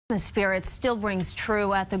The spirit still rings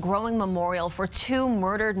true at the growing memorial for two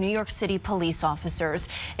murdered New York City police officers.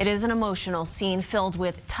 It is an emotional scene filled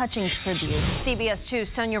with touching tributes. CBS 2's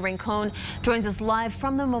Sonia Rincon joins us live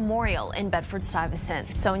from the memorial in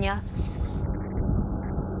Bedford-Stuyvesant. Sonia?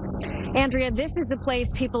 Andrea, this is a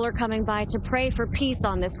place people are coming by to pray for peace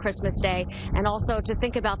on this Christmas Day and also to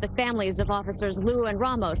think about the families of officers Lou and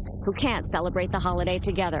Ramos who can't celebrate the holiday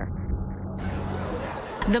together.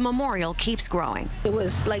 The memorial keeps growing. It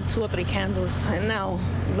was like 2 or 3 candles, and now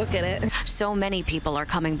look at it. So many people are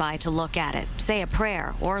coming by to look at it, say a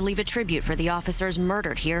prayer, or leave a tribute for the officers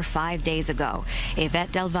murdered here 5 days ago.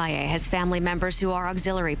 Yvette Del Valle has family members who are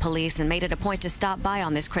auxiliary police and made it a point to stop by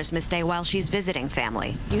on this Christmas Day while she's visiting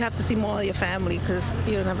family. You have to see more of your family because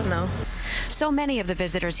you never know. So many of the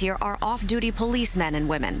visitors here are off-duty policemen and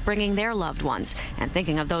women, bringing their loved ones and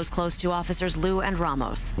thinking of those close to officers Lou and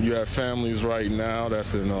Ramos. You have families right now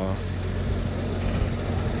that's in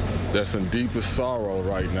deepest sorrow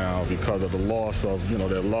right now because of the loss of,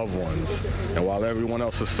 their loved ones. And while everyone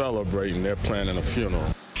else is celebrating, they're planning a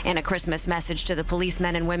funeral. In a Christmas message to the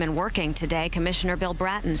policemen and women working today, Commissioner Bill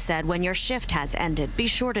Bratton said when your shift has ended, be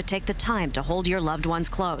sure to take the time to hold your loved ones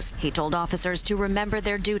close. He told officers to remember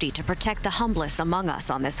their duty to protect the humblest among us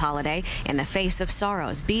on this holiday. In the face of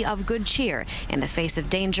sorrows, be of good cheer. In the face of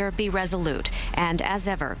danger, be resolute. And as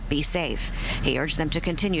ever, be safe. He urged them to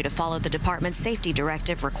continue to follow the department's safety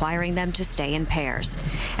directive requiring them to stay in pairs.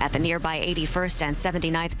 At the nearby 81st and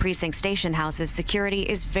 79th Precinct station houses, security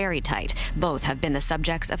is very tight. Both have been the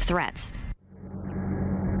subjects of threats.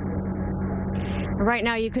 Right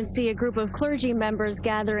now you can see a group of clergy members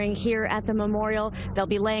gathering here at the memorial. They'll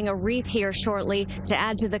be laying a wreath here shortly to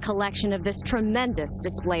add to the collection of this tremendous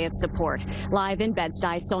display of support. Live in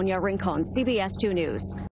Bed-Stuy, Sonia Rincon, CBS 2 News.